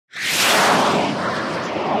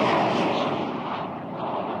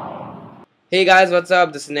Hey guys, what's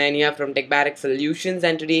up? This is Nayan here from Barrack Solutions,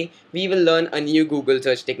 and today we will learn a new Google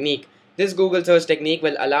search technique. This Google search technique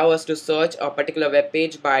will allow us to search a particular web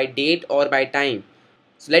page by date or by time.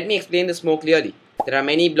 So let me explain this more clearly. There are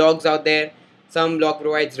many blogs out there. Some blog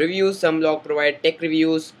provides reviews, some blog provide tech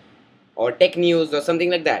reviews or tech news or something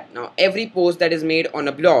like that. Now every post that is made on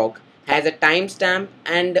a blog has a timestamp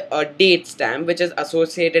and a date stamp which is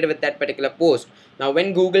associated with that particular post. Now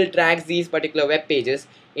when Google tracks these particular web pages,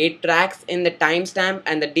 it tracks in the timestamp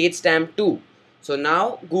and the date stamp too. So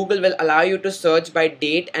now Google will allow you to search by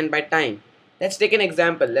date and by time. Let's take an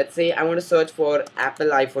example. Let's say I want to search for Apple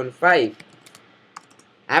iPhone 5.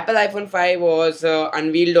 Apple iPhone 5 was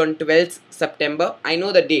unveiled on 12th September. I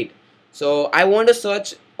know the date. So I want to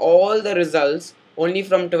search all the results only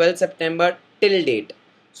from 12th September till date.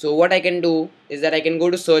 So what I can do is that I can go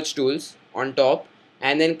to search tools on top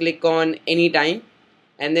and then click on anytime,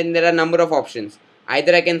 and then there are a number of options.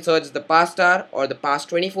 Either I can search the past hour or the past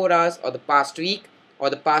 24 hours or the past week or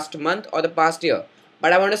the past month or the past year.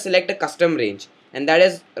 But I want to select a custom range, and that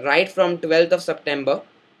is right from 12th of September.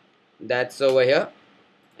 That's over here,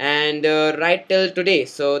 and right till today,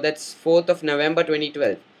 so that's 4th of November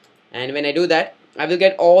 2012. And when I do that, I will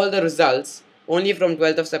get all the results only from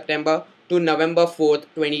 12th of September to November 4th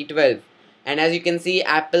 2012. And as you can see,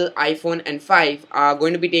 Apple, iPhone and 5 are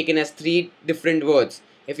going to be taken as three different words.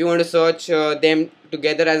 If you want to search them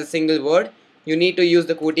together as a single word, you need to use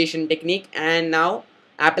the quotation technique, and now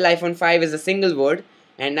Apple iPhone 5 is a single word,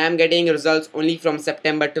 and I'm getting results only from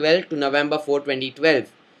September 12th to November 4th 2012.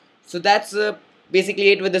 So that's basically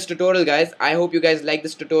it with this tutorial, guys. I hope you guys like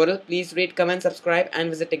this tutorial. Please rate, comment, subscribe and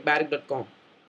visit techbarrack.com.